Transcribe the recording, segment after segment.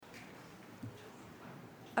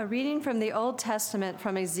A reading from the Old Testament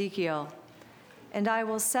from Ezekiel. And I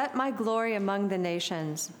will set my glory among the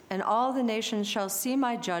nations, and all the nations shall see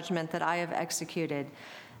my judgment that I have executed,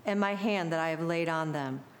 and my hand that I have laid on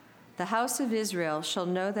them. The house of Israel shall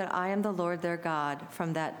know that I am the Lord their God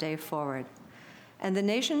from that day forward. And the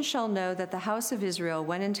nations shall know that the house of Israel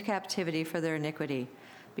went into captivity for their iniquity,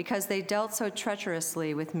 because they dealt so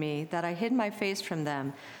treacherously with me that I hid my face from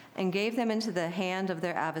them and gave them into the hand of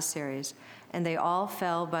their adversaries, and they all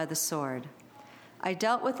fell by the sword. I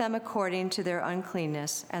dealt with them according to their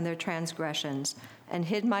uncleanness and their transgressions, and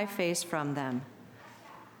hid my face from them.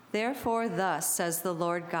 Therefore, thus says the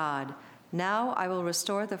Lord God, now I will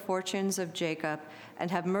restore the fortunes of Jacob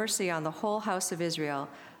and have mercy on the whole house of Israel.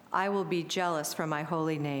 I will be jealous for my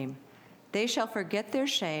holy name. They shall forget their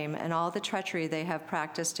shame and all the treachery they have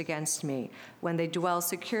practiced against me, when they dwell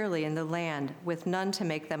securely in the land, with none to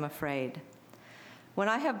make them afraid. When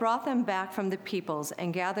I have brought them back from the peoples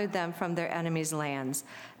and gathered them from their enemies' lands,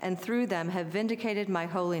 and through them have vindicated my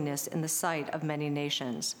holiness in the sight of many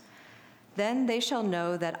nations. Then they shall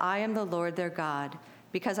know that I am the Lord their God,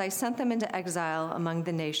 because I sent them into exile among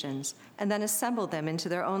the nations, and then assembled them into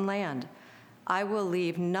their own land. I will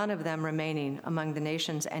leave none of them remaining among the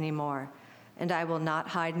nations anymore, and I will not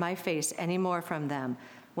hide my face any more from them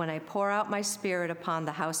when I pour out my spirit upon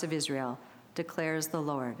the house of Israel, declares the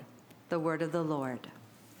Lord. The word of the Lord.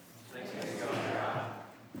 Thanks be to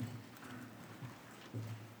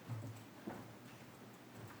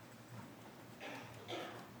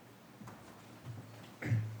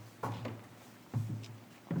God.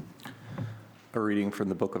 A reading from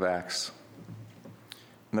the book of Acts.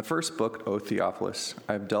 In the first book, O Theophilus,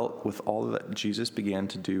 I have dealt with all that Jesus began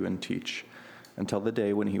to do and teach, until the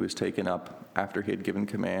day when he was taken up, after he had given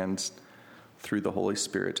commands through the Holy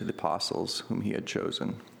Spirit to the apostles whom he had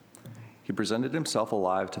chosen. He presented himself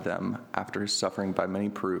alive to them after his suffering by many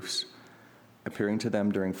proofs, appearing to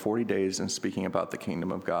them during 40 days and speaking about the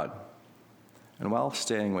kingdom of God. And while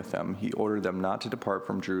staying with them, he ordered them not to depart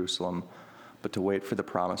from Jerusalem, but to wait for the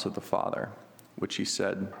promise of the Father, which he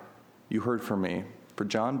said, You heard from me, for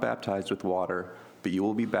John baptized with water, but you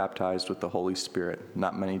will be baptized with the Holy Spirit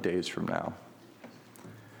not many days from now.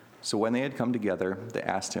 So when they had come together, they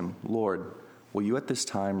asked him, Lord, will you at this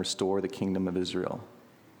time restore the kingdom of Israel?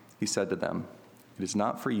 He said to them, It is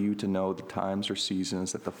not for you to know the times or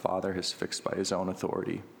seasons that the Father has fixed by his own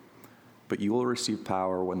authority, but you will receive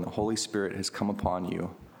power when the Holy Spirit has come upon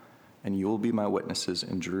you, and you will be my witnesses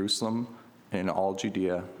in Jerusalem and in all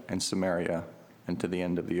Judea and Samaria and to the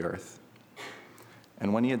end of the earth.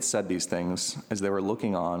 And when he had said these things, as they were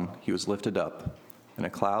looking on, he was lifted up, and a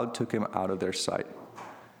cloud took him out of their sight.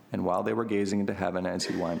 And while they were gazing into heaven as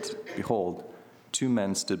he went, behold, 2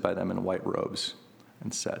 men stood by them in white robes,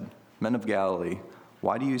 and said, Men of Galilee,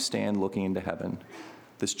 why do you stand looking into heaven?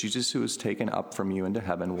 This Jesus who was taken up from you into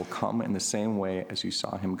heaven will come in the same way as you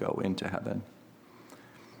saw him go into heaven.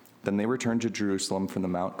 Then they returned to Jerusalem from the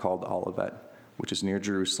mount called Olivet, which is near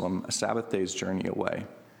Jerusalem, a Sabbath day's journey away.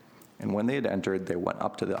 And when they had entered, they went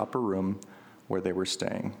up to the upper room where they were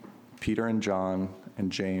staying. Peter and John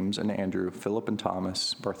and James and Andrew, Philip and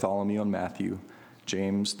Thomas, Bartholomew and Matthew,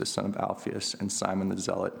 James the son of Alphaeus, and Simon the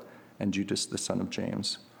Zealot, and Judas the son of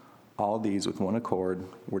James. All these with one accord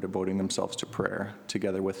were devoting themselves to prayer,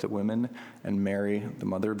 together with the women and Mary, the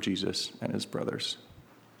mother of Jesus, and his brothers.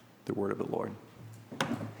 The word of the Lord.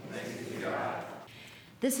 Thanks be to God.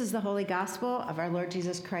 This is the Holy Gospel of our Lord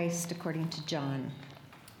Jesus Christ according to John.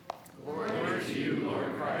 Glory to you,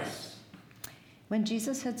 Lord Christ. When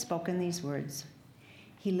Jesus had spoken these words,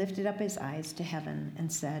 he lifted up his eyes to heaven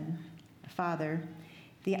and said, Father,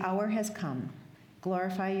 the hour has come.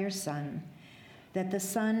 Glorify your Son, that the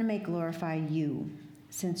Son may glorify you,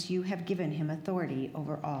 since you have given him authority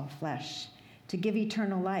over all flesh, to give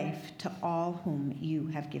eternal life to all whom you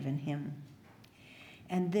have given him.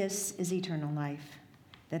 And this is eternal life,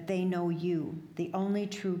 that they know you, the only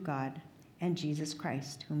true God, and Jesus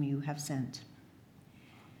Christ, whom you have sent.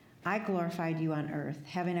 I glorified you on earth,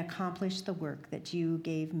 having accomplished the work that you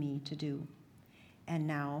gave me to do. And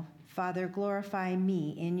now, Father, glorify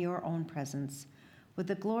me in your own presence, with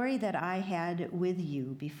the glory that I had with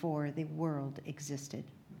you before the world existed.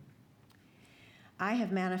 I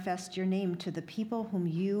have manifested your name to the people whom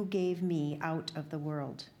you gave me out of the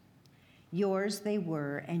world. Yours they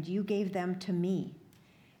were, and you gave them to me,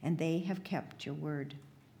 and they have kept your word.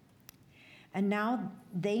 And now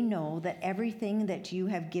they know that everything that you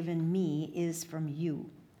have given me is from you,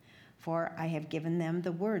 for I have given them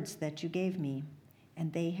the words that you gave me,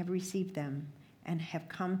 and they have received them, and have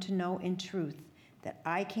come to know in truth that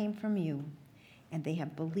I came from you, and they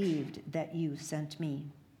have believed that you sent me.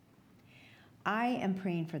 I am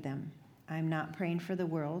praying for them. I'm not praying for the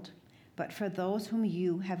world, but for those whom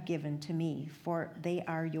you have given to me, for they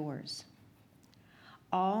are yours.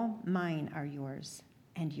 All mine are yours,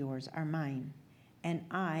 and yours are mine, and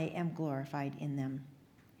I am glorified in them.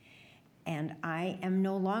 And I am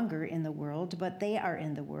no longer in the world, but they are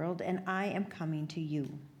in the world, and I am coming to you.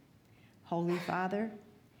 Holy Father,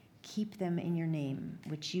 keep them in your name,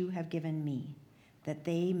 which you have given me, that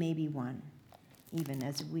they may be one, even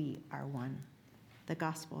as we are one. The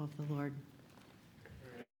Gospel of the Lord.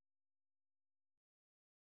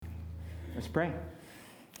 Let's pray.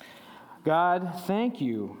 God, thank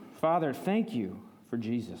you. Father, thank you for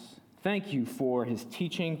Jesus. Thank you for his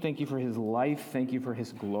teaching. Thank you for his life. Thank you for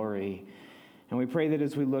his glory. And we pray that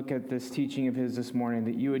as we look at this teaching of his this morning,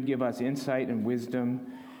 that you would give us insight and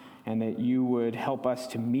wisdom, and that you would help us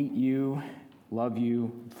to meet you, love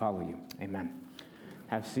you, follow you. Amen.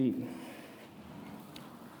 Have a seat.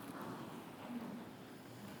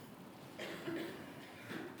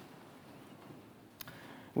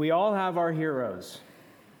 We all have our heroes.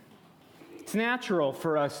 It's natural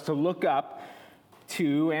for us to look up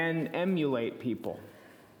to and emulate people.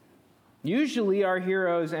 Usually our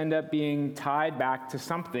heroes end up being tied back to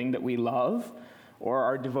something that we love or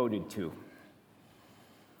are devoted to.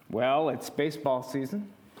 Well, it's baseball season.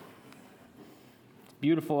 It's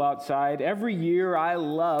beautiful outside. Every year I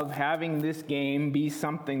love having this game be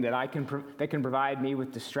something that that can provide me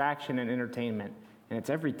with distraction and entertainment. And it's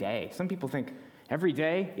every day. Some people think, every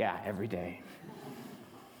day? Yeah, every day.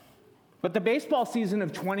 But the baseball season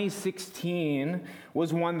of 2016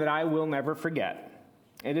 was one that I will never forget.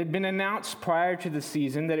 It had been announced prior to the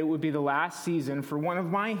season that it would be the last season for one of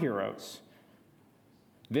my heroes.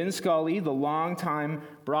 Vin Scully, the longtime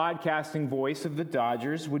broadcasting voice of the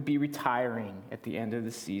Dodgers, would be retiring at the end of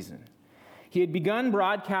the season. He had begun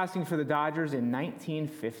broadcasting for the Dodgers in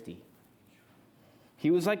 1950.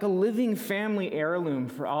 He was like a living family heirloom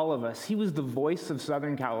for all of us. He was the voice of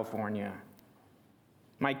Southern California.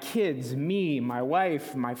 My kids, me, my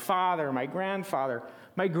wife, my father, my grandfather,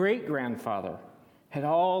 my great-grandfather had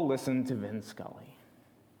all listened to Vin Scully.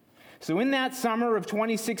 So in that summer of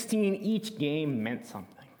 2016, each game meant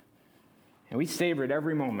something. And we savored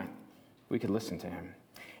every moment we could listen to him.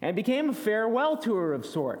 And it became a farewell tour of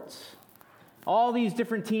sorts. All these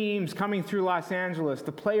different teams coming through Los Angeles,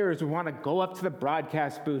 the players would want to go up to the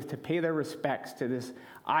broadcast booth to pay their respects to this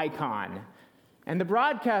icon. And the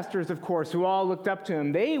broadcasters, of course, who all looked up to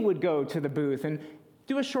him, they would go to the booth and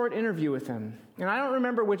do a short interview with him. And I don't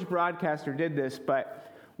remember which broadcaster did this,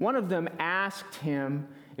 but one of them asked him,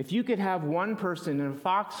 if you could have one person in a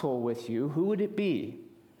foxhole with you, who would it be?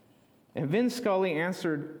 And Vin Scully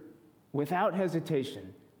answered without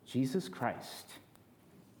hesitation, Jesus Christ.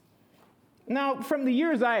 Now, from the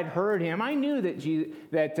years I had heard him, I knew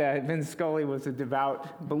that Vin Scully was a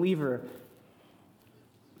devout believer.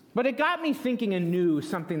 But it got me thinking anew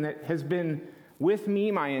something that has been with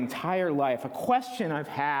me my entire life, a question I've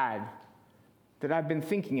had that I've been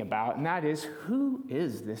thinking about, and that is, who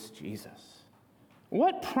is this Jesus?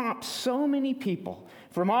 What prompts so many people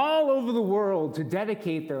from all over the world to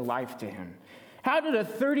dedicate their life to him? How did a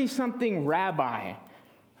 30-something rabbi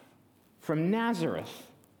from Nazareth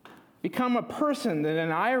become a person that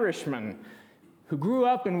an Irishman who grew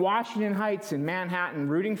up in Washington Heights in Manhattan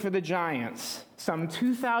rooting for the Giants some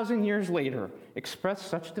 2,000 years later expressed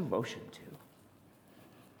such devotion to?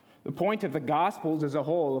 The point of the Gospels as a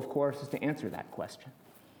whole, of course, is to answer that question.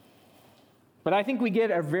 But I think we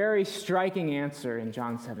get a very striking answer in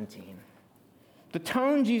John 17. The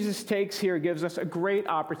tone Jesus takes here gives us a great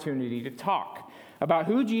opportunity to talk about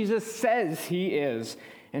who Jesus says he is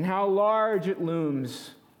and how large it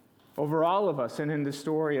looms over all of us and in the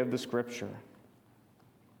story of the Scripture.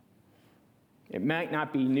 It might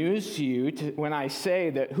not be news to you when I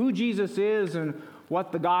say that who Jesus is and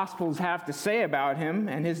what the Gospels have to say about him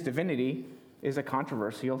and his divinity is a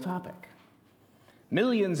controversial topic.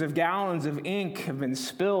 Millions of gallons of ink have been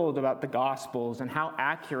spilled about the Gospels and how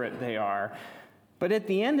accurate they are. But at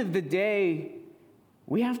the end of the day,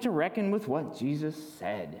 we have to reckon with what Jesus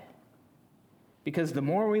said. Because the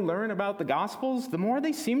more we learn about the Gospels, the more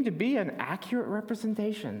they seem to be an accurate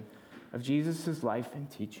representation of Jesus' life and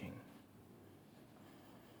teaching.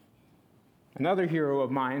 Another hero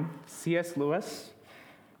of mine, C.S. Lewis,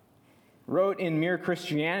 wrote in Mere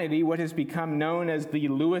Christianity what has become known as the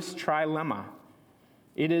Lewis trilemma.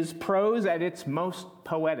 It is prose at its most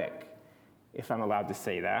poetic, if I'm allowed to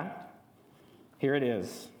say that. Here it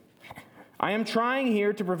is. I am trying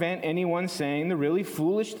here to prevent anyone saying the really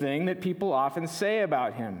foolish thing that people often say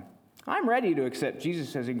about him. I'm ready to accept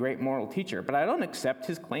Jesus as a great moral teacher, but I don't accept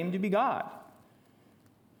his claim to be God.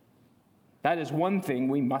 That is one thing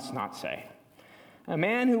we must not say. A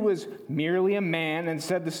man who was merely a man and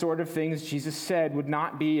said the sort of things Jesus said would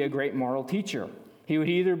not be a great moral teacher. He would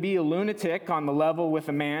either be a lunatic on the level with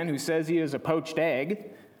a man who says he is a poached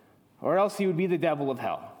egg, or else he would be the devil of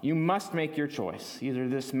hell. You must make your choice. Either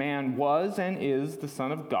this man was and is the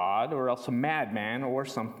Son of God, or else a madman, or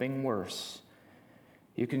something worse.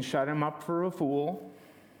 You can shut him up for a fool.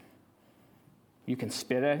 You can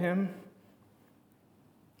spit at him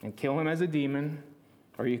and kill him as a demon,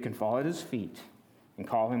 or you can fall at his feet and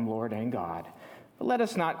call him Lord and God. But let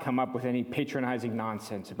us not come up with any patronizing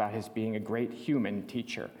nonsense about his being a great human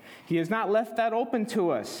teacher. He has not left that open to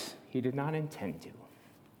us. He did not intend to.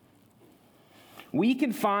 We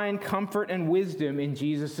can find comfort and wisdom in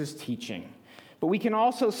Jesus' teaching, but we can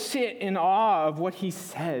also sit in awe of what he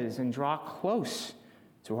says and draw close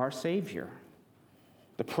to our Savior.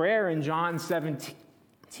 The prayer in John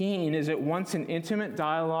 17 is at once an intimate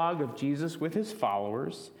dialogue of Jesus with his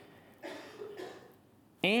followers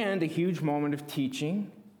and a huge moment of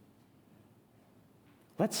teaching.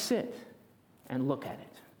 Let's sit and look at it.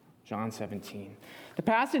 John 17. The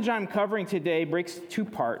passage I'm covering today breaks two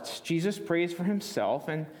parts. Jesus prays for himself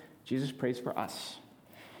and Jesus prays for us.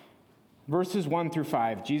 Verses 1 through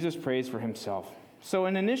 5, Jesus prays for himself. So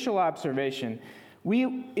an initial observation,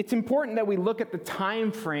 it's important that we look at the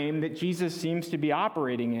time frame that Jesus seems to be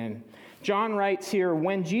operating in. John writes here,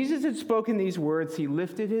 when Jesus had spoken these words, he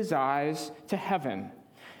lifted his eyes to heaven.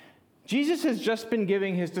 Jesus has just been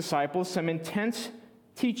giving his disciples some intense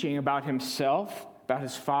teaching about himself, about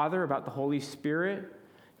his Father, about the Holy Spirit.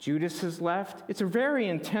 Judas has left. It's a very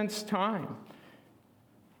intense time.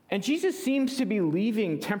 And Jesus seems to be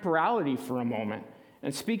leaving temporality for a moment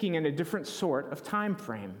and speaking in a different sort of time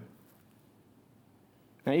frame.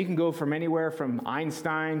 Now, you can go from anywhere from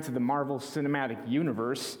Einstein to the Marvel Cinematic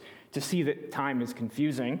Universe to see that time is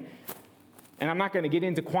confusing. And I'm not going to get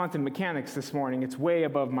into quantum mechanics this morning. It's way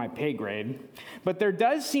above my pay grade. But there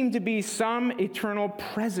does seem to be some eternal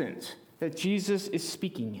present that Jesus is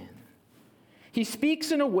speaking in. He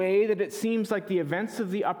speaks in a way that it seems like the events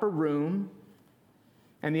of the upper room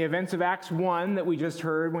and the events of Acts 1 that we just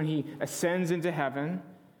heard when he ascends into heaven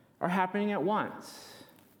are happening at once.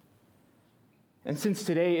 And since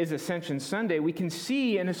today is Ascension Sunday, we can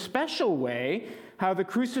see in a special way how the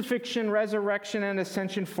crucifixion, resurrection, and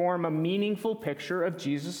ascension form a meaningful picture of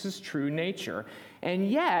Jesus' true nature. And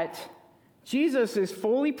yet, Jesus is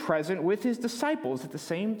fully present with his disciples at the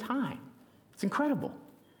same time. It's incredible.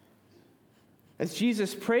 As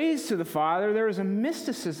Jesus prays to the Father, there is a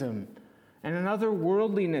mysticism and an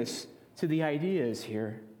otherworldliness to the ideas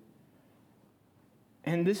here.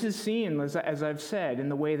 And this is seen, as I've said, in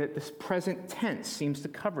the way that this present tense seems to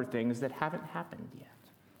cover things that haven't happened yet.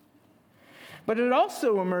 But it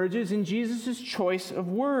also emerges in Jesus' choice of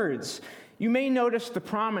words. You may notice the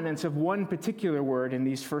prominence of one particular word in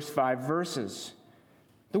these first 5 verses.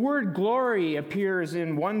 The word glory appears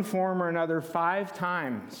in one form or another 5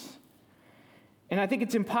 times. And I think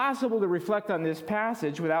it's impossible to reflect on this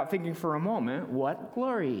passage without thinking for a moment what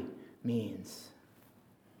glory means.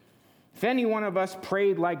 If any one of us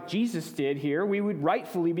prayed like Jesus did here, we would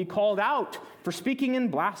rightfully be called out for speaking in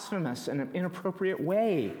blasphemous and inappropriate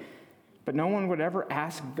way. But no one would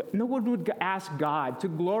ask God to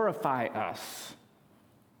glorify us.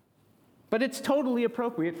 But it's totally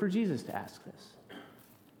appropriate for Jesus to ask this.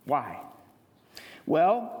 Why?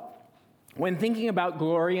 Well, when thinking about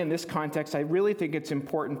glory in this context, I really think it's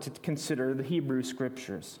important to consider the Hebrew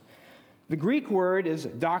Scriptures. The Greek word is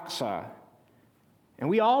doxa, and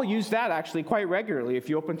we all use that actually quite regularly. If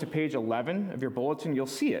you open to page 11 of your bulletin, you'll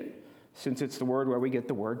see it, since it's the word where we get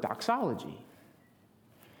the word doxology.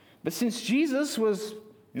 But since Jesus was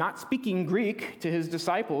not speaking Greek to his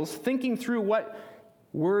disciples, thinking through what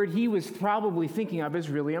word he was probably thinking of is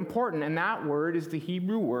really important, and that word is the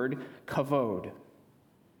Hebrew word kavod.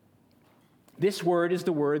 This word is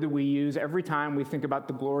the word that we use every time we think about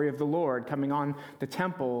the glory of the Lord coming on the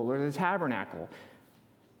temple or the tabernacle.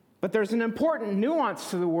 But there's an important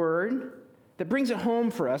nuance to the word that brings it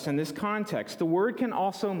home for us in this context. The word can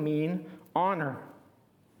also mean honor.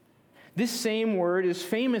 This same word is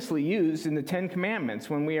famously used in the 10 Commandments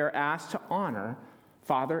when we are asked to honor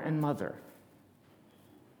father and mother.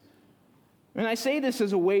 And I say this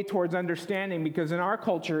as a way towards understanding because in our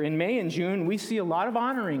culture, in May and June, we see a lot of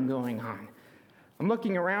honoring going on. I'm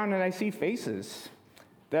looking around and I see faces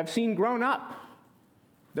that I've seen grown up.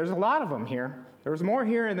 There's a lot of them here. There was more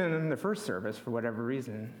here than in the first service for whatever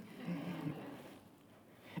reason.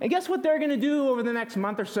 And guess what they're going to do over the next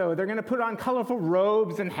month or so? They're going to put on colorful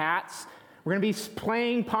robes and hats. We're going to be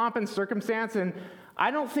playing pomp and circumstance, and I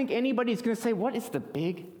don't think anybody's going to say, what is the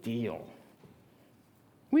big deal?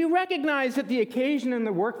 We recognize that the occasion and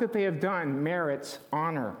the work that they have done merits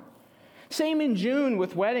honor. Same in June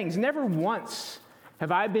with weddings. Never once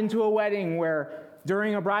have I been to a wedding where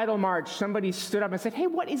during a bridal march somebody stood up and said, "Hey,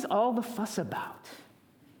 what is all the fuss about?"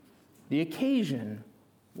 The occasion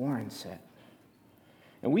warrants it.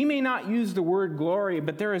 And we may not use the word glory,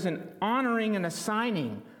 but there is an honoring and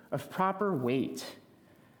assigning of proper weight.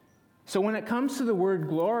 So when it comes to the word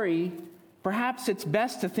glory, perhaps it's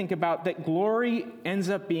best to think about that glory ends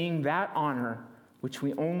up being that honor which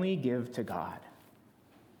we only give to God.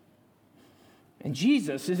 And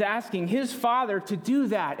Jesus is asking his Father to do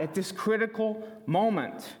that at this critical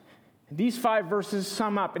moment. These 5 verses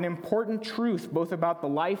sum up an important truth both about the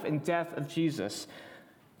life and death of Jesus.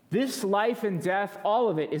 This life and death, all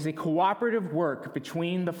of it, is a cooperative work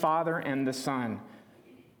between the Father and the Son.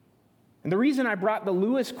 And the reason I brought the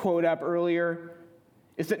Lewis quote up earlier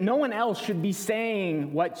is that no one else should be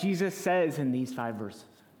saying what Jesus says in these 5 verses.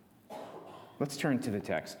 Let's turn to the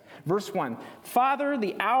text. Verse 1, "Father,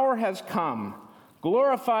 the hour has come.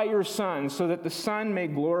 Glorify your Son so that the Son may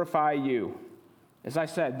glorify you." As I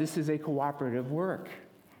said, this is a cooperative work.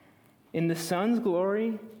 In the Son's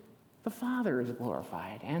glory, the Father is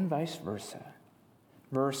glorified, and vice versa.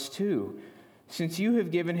 Verse 2, "Since you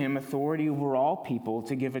have given him authority over all people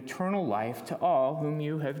to give eternal life to all whom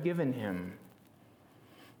you have given him."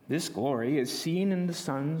 This glory is seen in the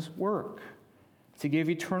Son's work, to give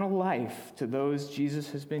eternal life to those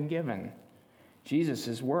Jesus has been given.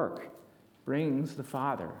 Jesus' work brings the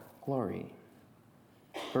Father glory.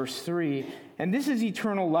 Verse 3, "And this is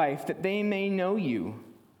eternal life, that they may know you,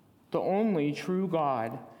 the only true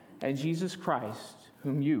God, and Jesus Christ,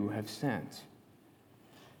 whom you have sent."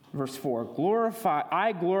 Verse 4,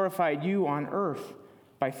 "I glorified you on earth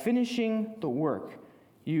by finishing the work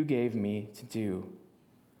you gave me to do."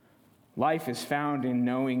 Life is found in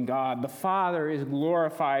knowing God. The Father is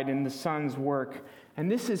glorified in the Son's work.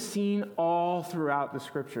 And this is seen all throughout the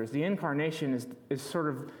Scriptures. The incarnation is sort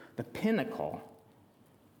of the pinnacle.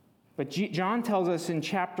 But John tells us in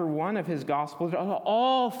chapter 1 of his gospel that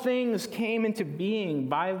all things came into being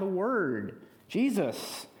by the Word,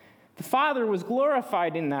 Jesus. The Father was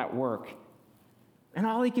glorified in that work. And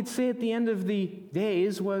all he could say at the end of the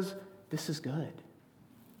days was, "This is good."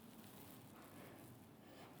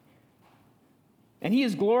 And he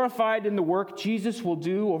is glorified in the work Jesus will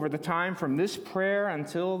do over the time from this prayer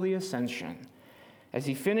until the ascension. As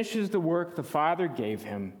he finishes the work the Father gave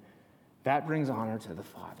him, that brings honor to the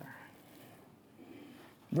Father.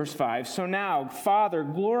 Verse 5, "So now, Father,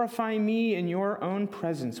 glorify me in your own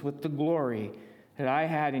presence with the glory that I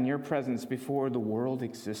had in your presence before the world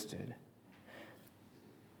existed."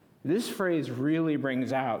 This phrase really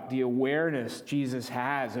brings out the awareness Jesus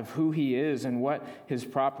has of who he is and what his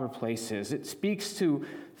proper place is. It speaks to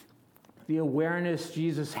the awareness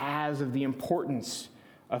Jesus has of the importance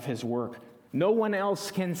of his work. No one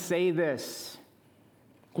else can say this.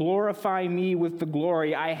 "Glorify me with the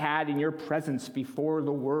glory I had in your presence before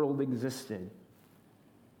the world existed."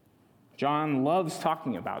 John loves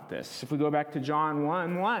talking about this. If we go back to John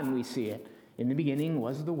 1:1, we see it. "In the beginning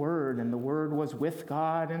was the Word, and the Word was with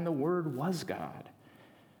God, and the Word was God."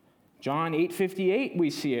 John 8:58,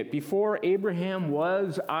 we see it. "Before Abraham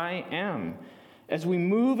was, I am." As we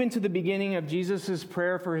move into the beginning of Jesus'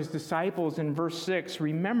 prayer for his disciples in verse 6,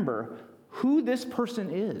 remember who this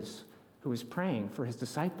person is who is praying for his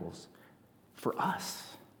disciples, for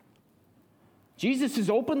us. Jesus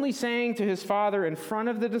is openly saying to his Father in front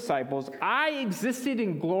of the disciples, "I existed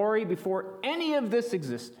in glory before any of this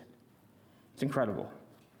existed." It's incredible.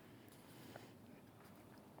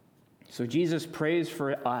 So Jesus prays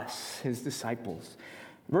for us, his disciples.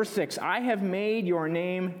 Verse 6, "I have made your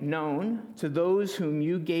name known to those whom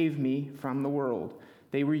you gave me from the world.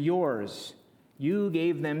 They were yours. You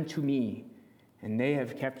gave them to me, and they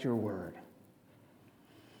have kept your word."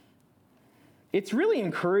 It's really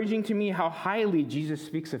encouraging to me how highly Jesus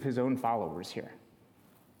speaks of his own followers here,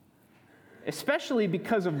 especially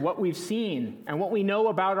because of what we've seen and what we know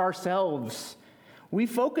about ourselves. We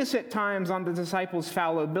focus at times on the disciples'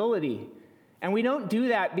 fallibility, and we don't do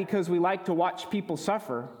that because we like to watch people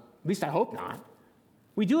suffer. At least I hope not.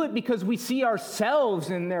 We do it because we see ourselves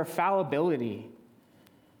in their fallibility.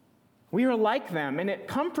 We are like them, and it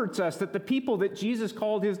comforts us that the people that Jesus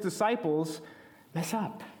called his disciples mess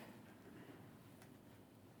up.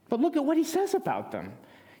 But look at what he says about them.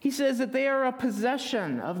 He says that they are a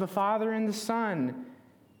possession of the Father and the Son.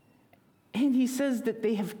 And he says that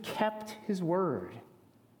they have kept his word.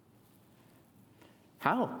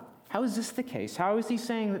 How? How is this the case? How is he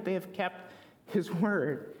saying that they have kept his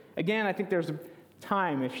word? Again, I think there's a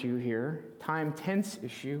time issue here, time tense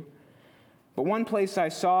issue. But one place I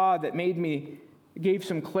saw that gave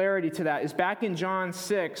some clarity to that is back in John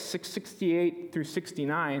 6:68 through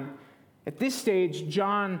 69. At this stage,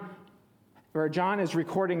 John is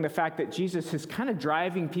recording the fact that Jesus is kind of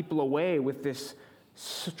driving people away with this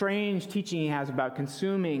strange teaching he has about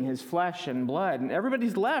consuming his flesh and blood. And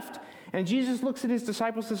everybody's left. And Jesus looks at his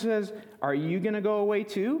disciples and says, "Are you going to go away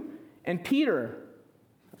too?" And Peter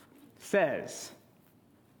says,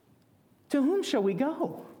 "To whom shall we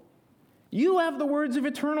go? You have the words of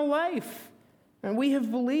eternal life. And we have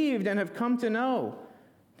believed and have come to know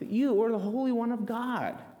that you are the Holy One of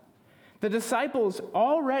God." The disciples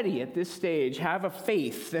already at this stage have a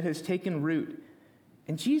faith that has taken root.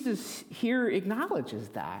 And Jesus here acknowledges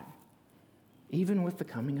that, even with the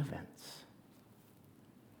coming events.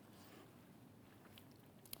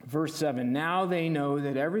 Verse 7, "Now they know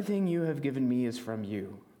that everything you have given me is from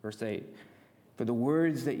you." Verse 8, "For the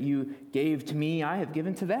words that you gave to me, I have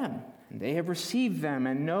given to them. And they have received them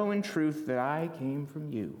and know in truth that I came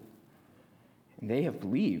from you. And they have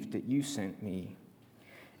believed that you sent me."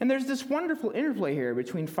 And there's this wonderful interplay here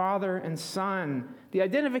between Father and Son. The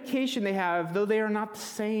identification they have, though they are not the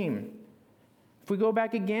same. If we go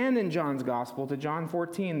back again in John's Gospel to John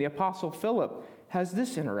 14, the Apostle Philip has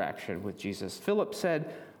this interaction with Jesus. Philip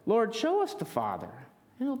said, "Lord, show us the Father,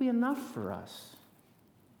 and it'll be enough for us."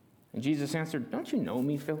 And Jesus answered, "Don't you know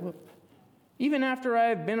me, Philip? Even after I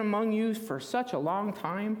have been among you for such a long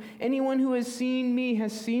time, anyone who has seen me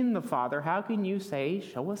has seen the Father. How can you say,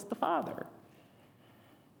 'Show us the Father'?"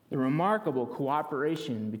 The remarkable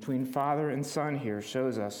cooperation between Father and Son here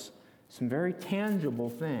shows us some very tangible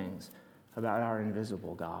things about our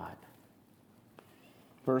invisible God.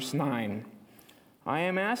 Verse 9, "I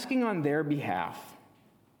am asking on their behalf.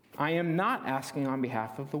 I am not asking on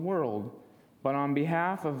behalf of the world, but on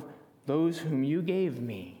behalf of those whom you gave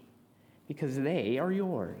me, because they are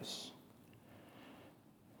yours."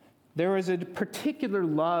 There is a particular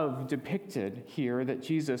love depicted here that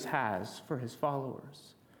Jesus has for his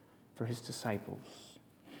followers, for his disciples.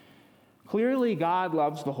 Clearly, God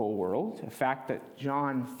loves the whole world, a fact that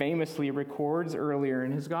John famously records earlier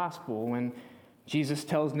in his gospel when Jesus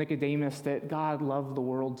tells Nicodemus that God loved the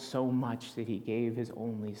world so much that he gave his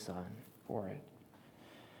only Son for it.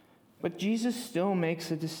 But Jesus still makes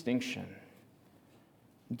a distinction.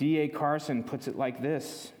 D.A. Carson puts it like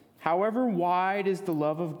this: "However wide is the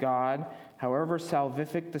love of God, however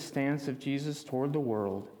salvific the stance of Jesus toward the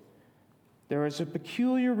world, there is a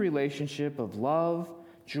peculiar relationship of love,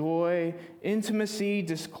 joy, intimacy,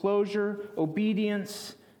 disclosure,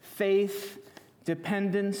 obedience, faith,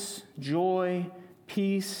 dependence, joy,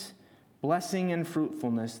 peace, blessing, and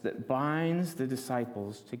fruitfulness that binds the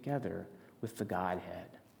disciples together with the Godhead."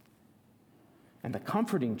 And the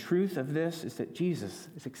comforting truth of this is that Jesus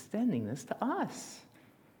is extending this to us.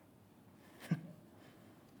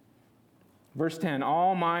 Verse 10,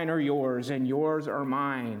 "All mine are yours, and yours are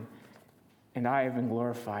mine, and I have been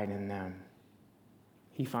glorified in them."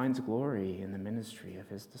 He finds glory in the ministry of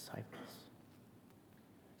his disciples.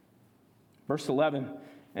 Verse 11,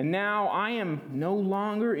 "And now I am no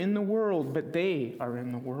longer in the world, but they are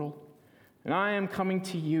in the world, and I am coming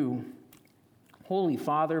to you. Holy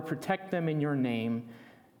Father, protect them in your name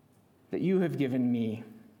that you have given me,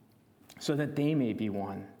 so that they may be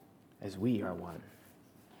one as we are one."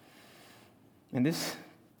 And this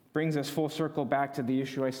brings us full circle back to the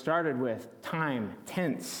issue I started with, time,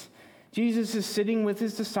 tense. Jesus is sitting with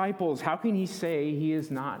his disciples. How can he say he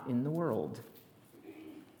is not in the world?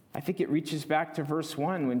 I think it reaches back to verse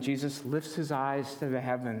 1 when Jesus lifts his eyes to the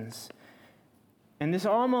heavens. And this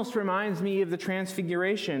almost reminds me of the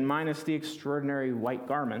transfiguration, minus the extraordinary white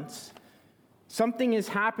garments. Something is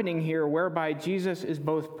happening here whereby Jesus is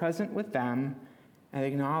both present with them and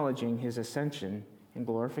acknowledging his ascension and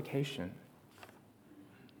glorification.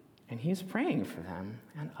 And he is praying for them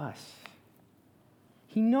and us.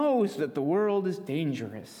 He knows that the world is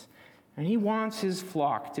dangerous, and he wants his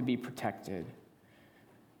flock to be protected.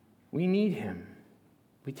 We need him.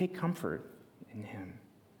 We take comfort in him.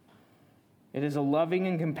 It is a loving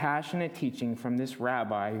and compassionate teaching from this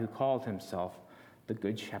rabbi who called himself the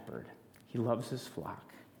Good Shepherd. He loves his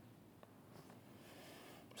flock.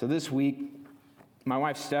 So this week, my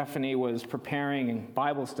wife Stephanie was preparing a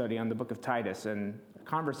Bible study on the book of Titus, and a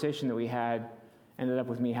conversation that we had ended up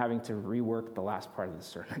with me having to rework the last part of the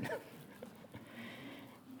sermon.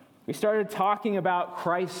 We started talking about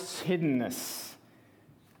Christ's hiddenness.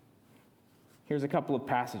 Here's a couple of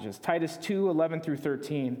passages. Titus 2:11 through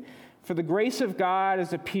 13. "For the grace of God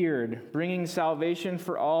has appeared, bringing salvation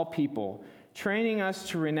for all people, training us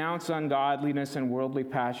to renounce ungodliness and worldly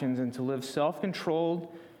passions and to live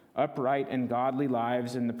self-controlled, upright, and godly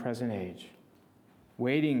lives in the present age,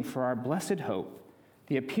 waiting for our blessed hope,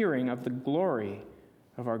 the appearing of the glory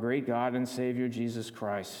of our great God and Savior Jesus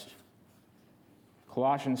Christ.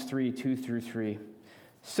 Colossians 3:2-3.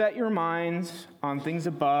 Set your minds on things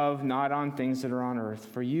above, not on things that are on earth,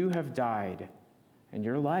 for you have died, and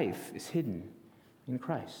your life is hidden in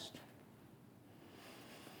Christ.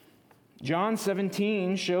 John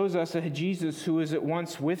 17 shows us a Jesus who is at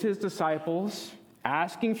once with his disciples,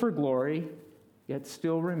 asking for glory, yet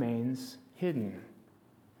still remains hidden.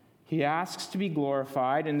 He asks to be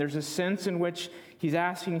glorified, and there's a sense in which he's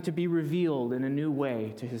asking to be revealed in a new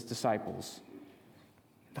way to his disciples.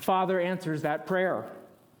 The Father answers that prayer.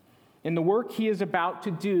 In the work he is about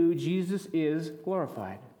to do, Jesus is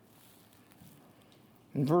glorified.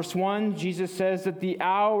 In verse 1, Jesus says that the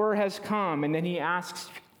hour has come, and then he asks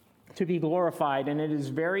to be glorified, and it is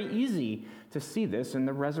very easy to see this in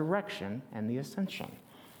the resurrection and the ascension.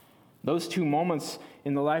 Those two moments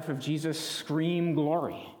in the life of Jesus scream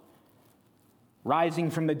glory. Rising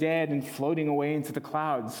from the dead and floating away into the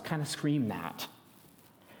clouds kind of scream that.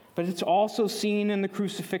 But it's also seen in the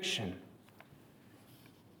crucifixion.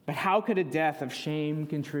 But how could a death of shame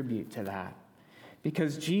contribute to that?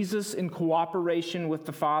 Because Jesus, in cooperation with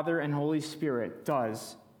the Father and Holy Spirit,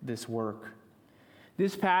 does this work.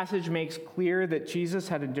 This passage makes clear that Jesus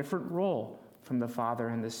had a different role from the Father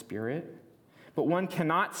and the Spirit, but one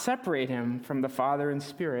cannot separate him from the Father and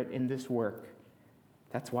Spirit in this work.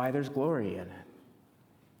 That's why there's glory in it.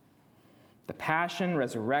 The passion,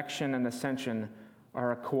 resurrection, and ascension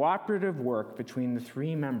are a cooperative work between the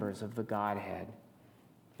three members of the Godhead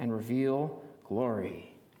and reveal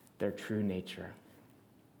glory, their true nature.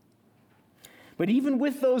 But even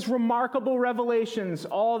with those remarkable revelations,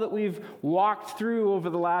 all that we've walked through over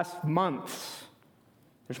the last months,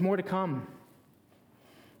 there's more to come.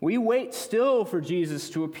 We wait still for Jesus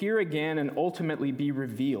to appear again and ultimately be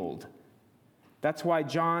revealed. That's why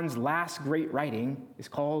John's last great writing is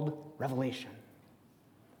called Revelation.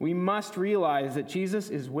 We must realize that Jesus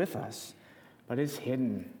is with us, but is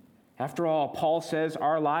hidden. After all, Paul says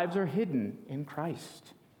our lives are hidden in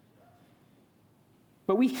Christ.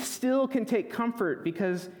 But we still can take comfort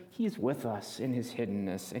because he's with us in his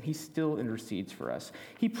hiddenness, and he still intercedes for us.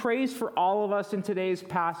 He prays for all of us in today's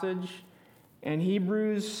passage, and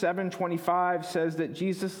Hebrews 7:25 says that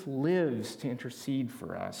Jesus lives to intercede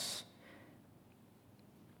for us.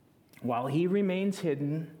 While he remains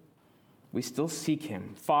hidden, we still seek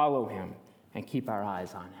him, follow him, and keep our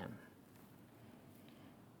eyes on him.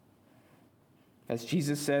 As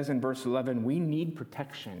Jesus says in verse 11, we need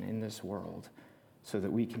protection in this world so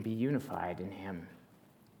that we can be unified in him.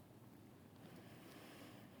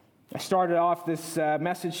 I started off this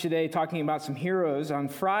message today talking about some heroes. On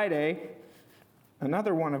Friday,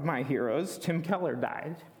 another one of my heroes, Tim Keller,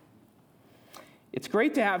 died. It's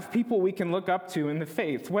great to have people we can look up to in the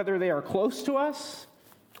faith, whether they are close to us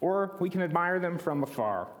or we can admire them from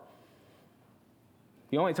afar.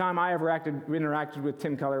 The only time I ever interacted with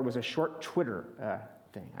Tim Keller was a short Twitter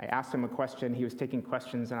thing. I asked him a question. He was taking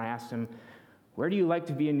questions, and I asked him, "Where do you like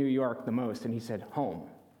to be in New York the most?" And he said, "Home."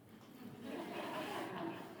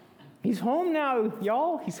 He's home now,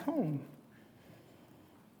 y'all. He's home.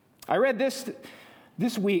 I read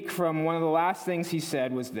this week from one of the last things he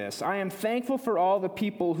said was this: "I am thankful for all the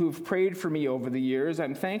people who've prayed for me over the years.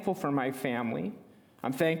 I'm thankful for my family.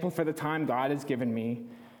 I'm thankful for the time God has given me.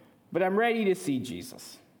 But I'm ready to see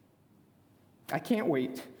Jesus. I can't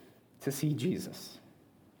wait to see Jesus."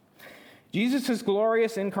 Jesus'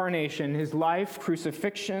 glorious incarnation, his life,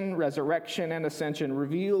 crucifixion, resurrection, and ascension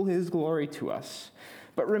reveal his glory to us.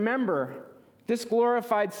 But remember, this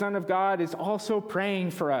glorified Son of God is also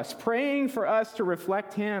praying for us to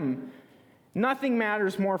reflect him. Nothing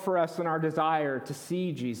matters more for us than our desire to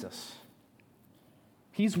see Jesus.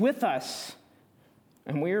 He's with us,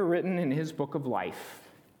 and we are written in his book of life.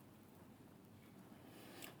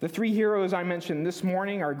 The three heroes I mentioned this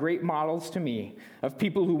morning are great models to me of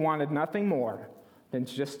people who wanted nothing more than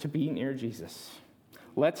just to be near Jesus.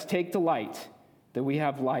 Let's take delight that we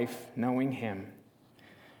have life knowing him.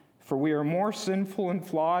 For we are more sinful and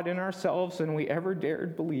flawed in ourselves than we ever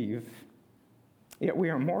dared believe. Yet we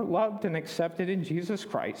are more loved and accepted in Jesus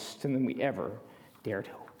Christ than we ever dared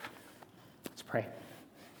hope. Let's pray.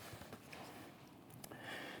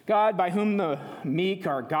 God, by whom the meek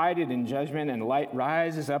are guided in judgment and light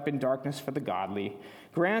rises up in darkness for the godly,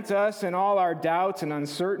 grant us in all our doubts and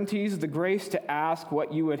uncertainties the grace to ask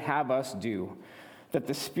what you would have us do, that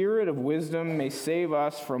the spirit of wisdom may save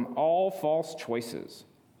us from all false choices,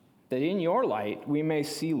 that in your light we may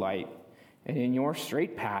see light, and in your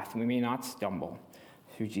straight path we may not stumble.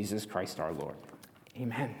 Through Jesus Christ our Lord.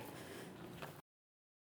 Amen.